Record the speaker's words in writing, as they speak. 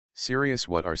Serious,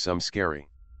 what are some scary,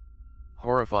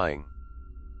 horrifying,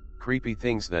 creepy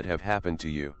things that have happened to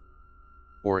you?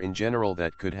 Or in general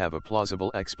that could have a plausible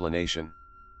explanation,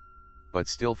 but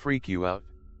still freak you out?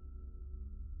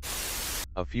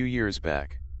 A few years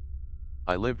back,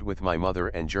 I lived with my mother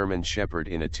and German Shepherd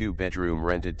in a 2-bedroom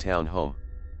rented townhome.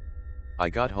 I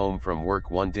got home from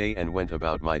work one day and went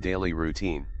about my daily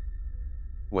routine.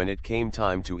 When it came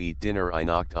time to eat dinner, I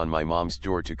knocked on my mom's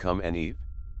door to come and eat.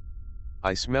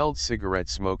 I smelled cigarette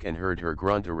smoke and heard her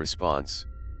grunt a response.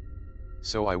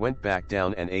 So I went back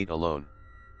down and ate alone.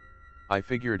 I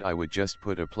figured I would just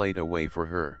put a plate away for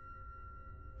her.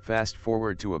 Fast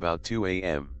forward to about 2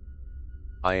 a.m.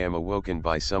 I am awoken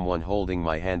by someone holding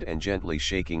my hand and gently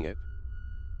shaking it.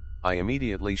 I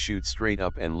immediately shoot straight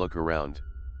up and look around.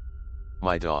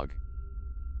 My dog,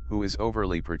 who is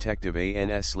overly protective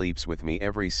and sleeps with me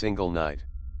every single night,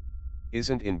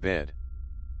 isn't in bed.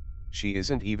 She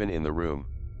isn't even in the room.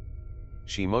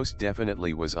 She most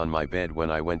definitely was on my bed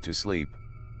when I went to sleep.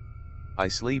 I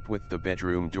sleep with the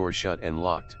bedroom door shut and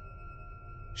locked.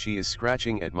 She is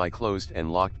scratching at my closed and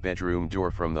locked bedroom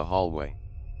door from the hallway.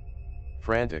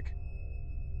 Frantic,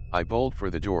 I bolt for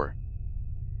the door,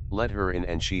 let her in,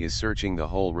 and she is searching the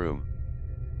whole room.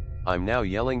 I'm now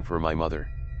yelling for my mother.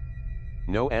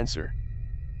 No answer.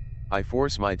 I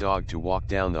force my dog to walk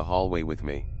down the hallway with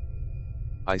me.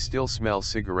 I still smell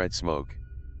cigarette smoke.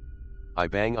 I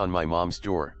bang on my mom's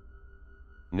door.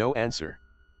 No answer.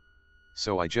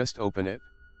 So I just open it.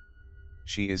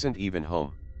 She isn't even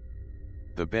home.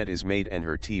 The bed is made and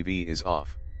her TV is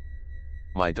off.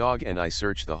 My dog and I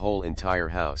search the whole entire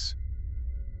house.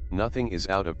 Nothing is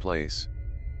out of place.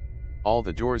 All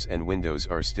the doors and windows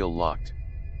are still locked.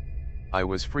 I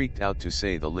was freaked out, to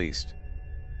say the least.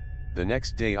 The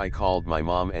next day I called my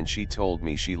mom and she told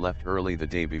me she left early the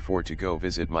day before to go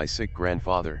visit my sick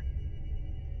grandfather.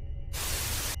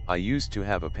 I used to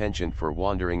have a penchant for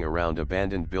wandering around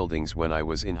abandoned buildings when I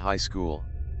was in high school.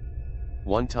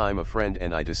 One time a friend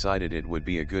and I decided it would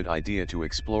be a good idea to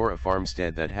explore a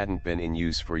farmstead that hadn't been in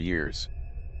use for years.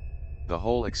 The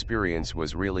whole experience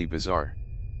was really bizarre.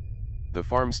 The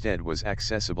farmstead was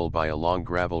accessible by a long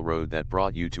gravel road that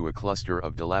brought you to a cluster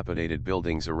of dilapidated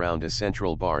buildings around a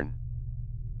central barn.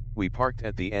 We parked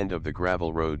at the end of the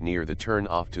gravel road near the turn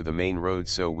off to the main road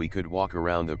so we could walk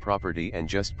around the property and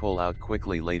just pull out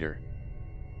quickly later.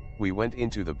 We went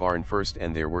into the barn first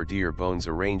and there were deer bones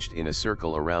arranged in a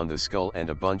circle around the skull and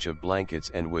a bunch of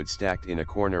blankets and wood stacked in a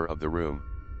corner of the room.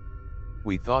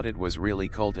 We thought it was really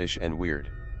cultish and weird.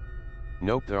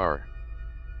 Nope, there are.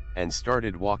 And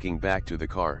started walking back to the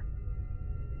car.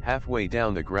 Halfway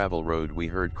down the gravel road we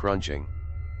heard crunching,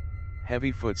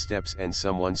 heavy footsteps and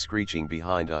someone screeching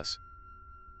behind us.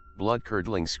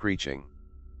 Blood-curdling screeching.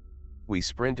 We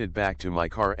sprinted back to my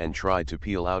car and tried to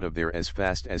peel out of there as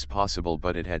fast as possible,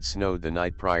 but it had snowed the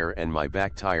night prior and my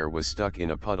back tire was stuck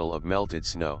in a puddle of melted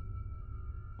snow.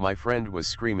 My friend was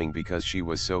screaming because she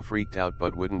was so freaked out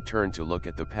but wouldn't turn to look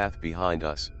at the path behind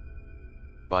us.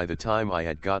 By the time I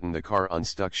had gotten the car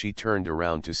unstuck, she turned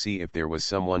around to see if there was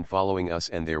someone following us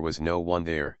and there was no one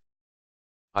there.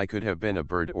 I could have been a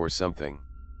bird or something.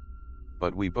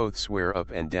 But we both swear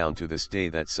up and down to this day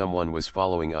that someone was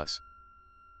following us.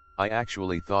 I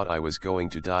actually thought I was going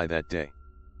to die that day.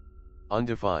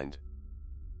 Undefined.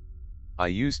 I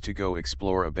used to go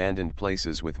explore abandoned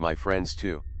places with my friends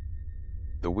too.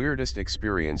 The weirdest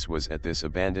experience was at this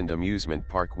abandoned amusement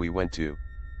park we went to.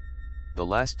 The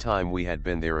last time we had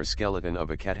been there, a skeleton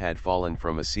of a cat had fallen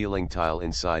from a ceiling tile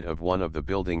inside of one of the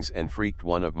buildings and freaked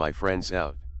one of my friends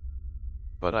out.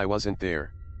 But I wasn't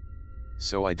there,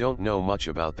 so I don't know much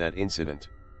about that incident.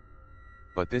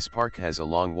 But this park has a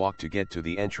long walk to get to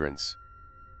the entrance.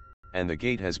 And the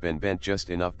gate has been bent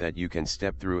just enough that you can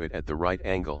step through it at the right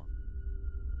angle.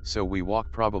 So we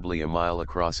walk probably a mile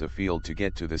across a field to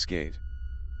get to this gate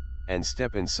and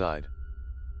step inside.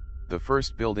 The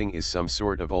first building is some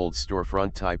sort of old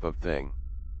storefront type of thing.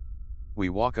 We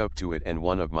walk up to it and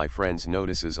one of my friends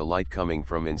notices a light coming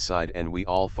from inside and we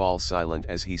all fall silent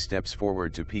as he steps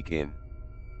forward to peek in.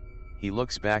 He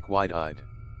looks back wide-eyed.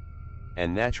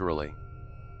 And naturally,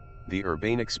 the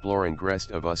urbane exploring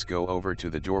rest of us go over to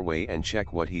the doorway and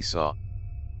check what he saw.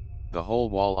 The whole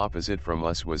wall opposite from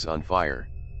us was on fire.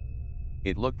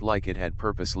 It looked like it had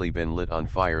purposely been lit on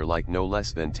fire like no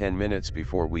less than 10 minutes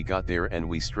before we got there, and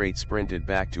we straight sprinted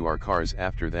back to our cars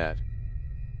after that.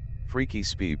 Freaky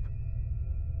speep.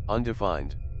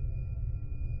 Undefined.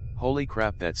 Holy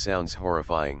crap, that sounds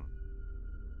horrifying.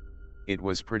 It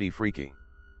was pretty freaky.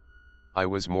 I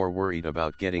was more worried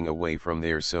about getting away from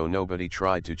there so nobody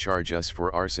tried to charge us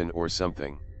for arson or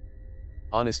something.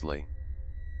 Honestly.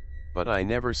 But I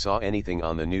never saw anything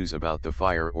on the news about the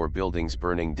fire or buildings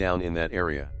burning down in that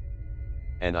area.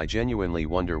 And I genuinely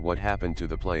wonder what happened to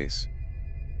the place.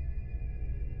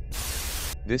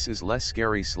 This is less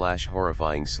scary /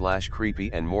 horrifying /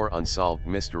 creepy and more unsolved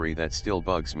mystery that still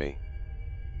bugs me.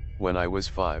 When I was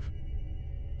 5,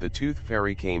 the tooth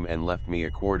fairy came and left me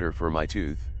a quarter for my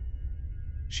tooth.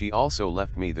 She also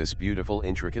left me this beautiful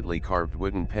intricately carved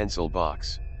wooden pencil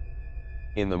box.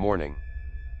 In the morning,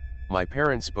 my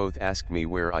parents both asked me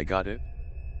where I got it.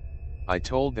 I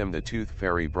told them the tooth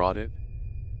fairy brought it.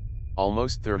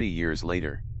 Almost 30 years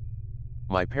later,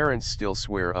 my parents still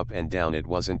swear up and down it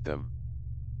wasn't them.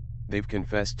 They've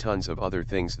confessed tons of other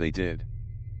things they did.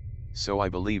 So I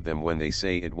believe them when they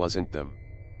say it wasn't them.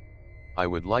 I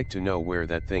would like to know where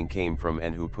that thing came from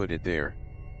and who put it there.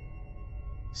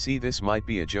 See, this might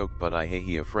be a joke, but I had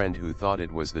a friend who thought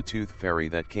it was the tooth fairy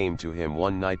that came to him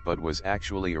one night but was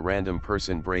actually a random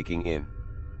person breaking in,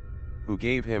 who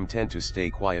gave him 10 to stay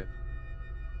quiet.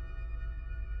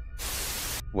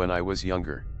 When I was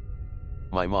younger,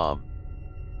 my mom,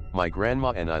 my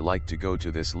grandma and I liked to go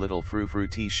to this little frou-frou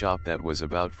tea shop that was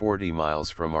about 40 miles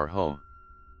from our home.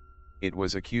 It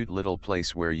was a cute little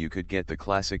place where you could get the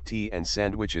classic tea and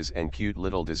sandwiches and cute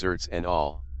little desserts and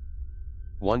all.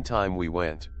 One time we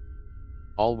went.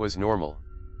 All was normal.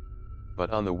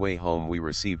 But on the way home we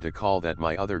received a call that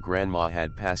my other grandma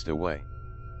had passed away.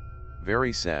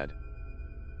 Very sad.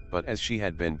 But as she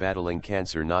had been battling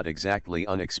cancer, not exactly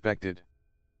unexpected.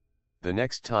 The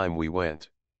next time we went,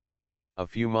 a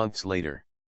few months later,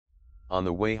 on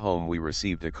the way home we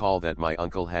received a call that my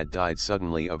uncle had died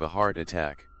suddenly of a heart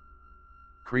attack.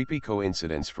 Creepy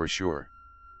coincidence for sure.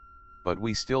 But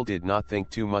we still did not think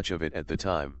too much of it at the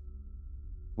time.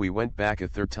 We went back a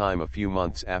third time a few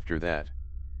months after that.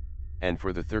 And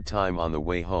for the third time on the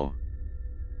way home,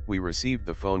 we received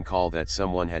the phone call that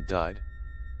someone had died.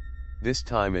 This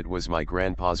time it was my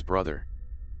grandpa's brother.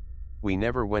 We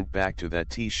never went back to that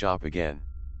tea shop again.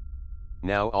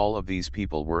 Now all of these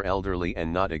people were elderly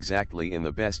and not exactly in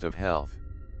the best of health.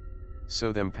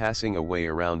 So them passing away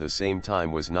around the same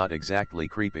time was not exactly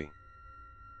creepy.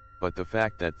 But the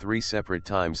fact that 3 separate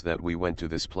times that we went to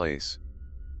this place,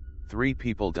 3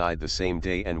 people died the same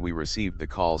day and we received the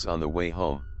calls on the way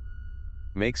home,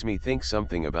 makes me think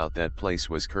something about that place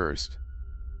was cursed.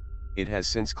 It has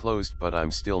since closed, but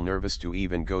I'm still nervous to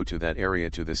even go to that area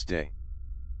to this day.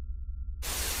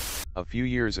 A few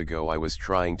years ago I was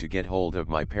trying to get hold of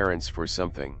my parents for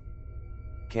something.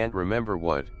 Can't remember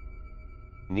what.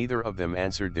 Neither of them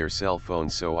answered their cell phone,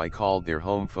 so I called their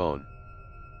home phone.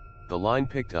 The line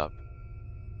picked up,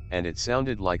 and it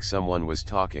sounded like someone was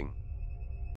talking.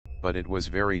 But it was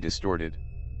very distorted.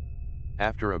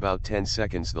 After about 10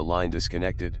 seconds the line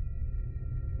disconnected.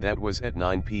 That was at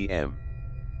 9 p.m.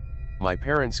 My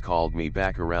parents called me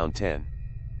back around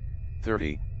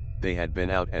 10:30, they had been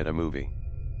out at a movie,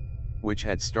 which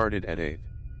had started at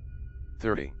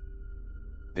 8:30.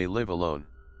 They live alone.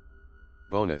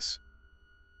 Bonus: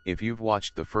 if you've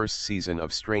watched the first season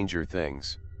of Stranger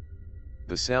Things,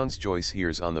 the sounds Joyce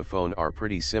hears on the phone are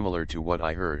pretty similar to what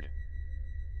I heard.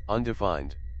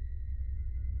 Undefined.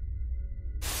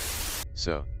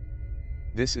 So,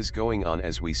 this is going on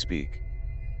as we speak.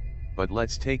 But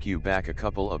let's take you back a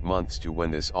couple of months to when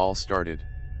this all started.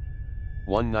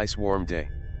 One nice warm day.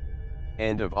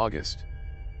 End of August.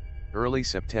 Early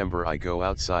September, I go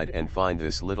outside and find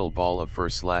this little ball of fur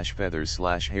 / feathers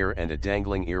 / hair and a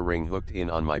dangling earring hooked in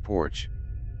on my porch.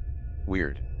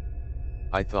 Weird,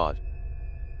 I thought.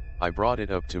 I brought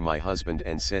it up to my husband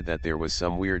and said that there was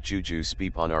some weird juju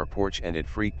speep on our porch and it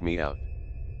freaked me out.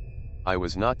 I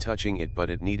was not touching it, but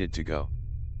it needed to go.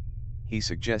 He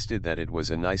suggested that it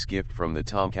was a nice gift from the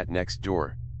tomcat next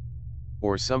door,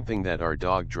 or something that our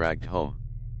dog dragged home.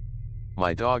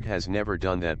 My dog has never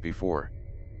done that before.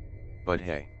 But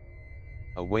hey,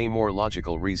 a way more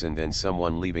logical reason than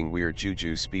someone leaving weird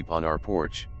juju speep on our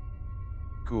porch.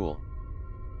 Cool.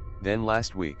 Then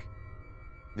last week,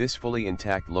 this fully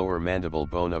intact lower mandible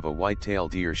bone of a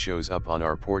white-tailed deer shows up on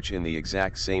our porch in the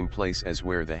exact same place as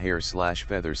where the hair /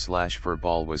 feather / fur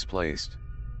ball was placed.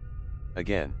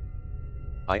 Again.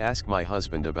 I ask my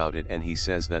husband about it and he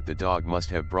says that the dog must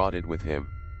have brought it with him.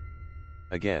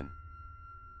 Again.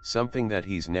 Something that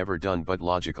he's never done, but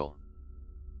logical.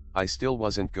 I still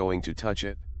wasn't going to touch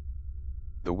it.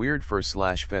 The weird fur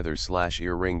 / feather /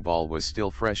 earring ball was still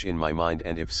fresh in my mind,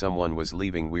 and if someone was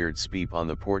leaving weird speep on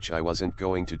the porch I wasn't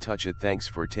going to touch it. Thanks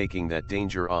for taking that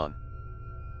danger on,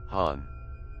 Han.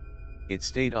 It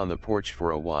stayed on the porch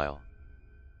for a while.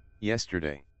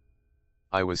 Yesterday,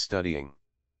 I was studying,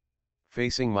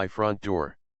 facing my front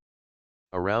door.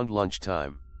 Around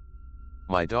lunchtime,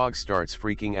 My dog starts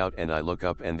freaking out and I look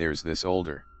up and there's this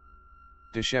older,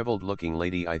 disheveled looking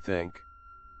lady, I think,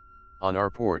 on our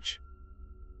porch,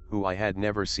 who I had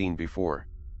never seen before,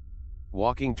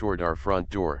 walking toward our front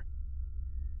door.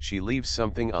 She leaves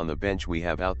something on the bench we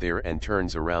have out there and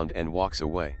turns around and walks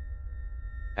away.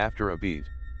 After a beat,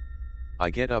 I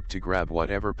get up to grab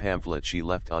whatever pamphlet she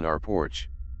left on our porch.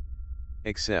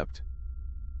 Except,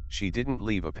 she didn't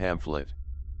leave a pamphlet.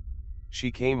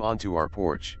 She came onto our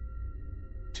porch,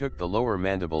 took the lower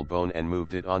mandible bone and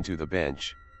moved it onto the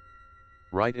bench,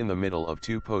 right in the middle of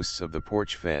two posts of the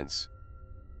porch fence,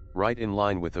 right in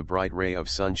line with a bright ray of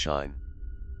sunshine.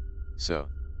 So,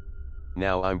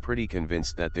 now I'm pretty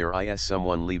convinced that there is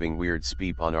someone leaving weird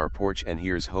speep on our porch, and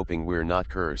here's hoping we're not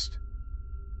cursed.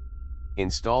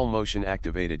 Install motion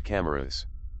activated cameras.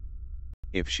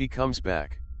 If she comes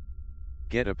back,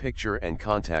 get a picture and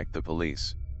contact the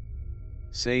police.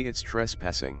 Say it's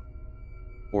trespassing,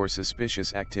 or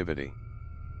suspicious activity,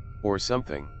 or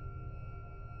something.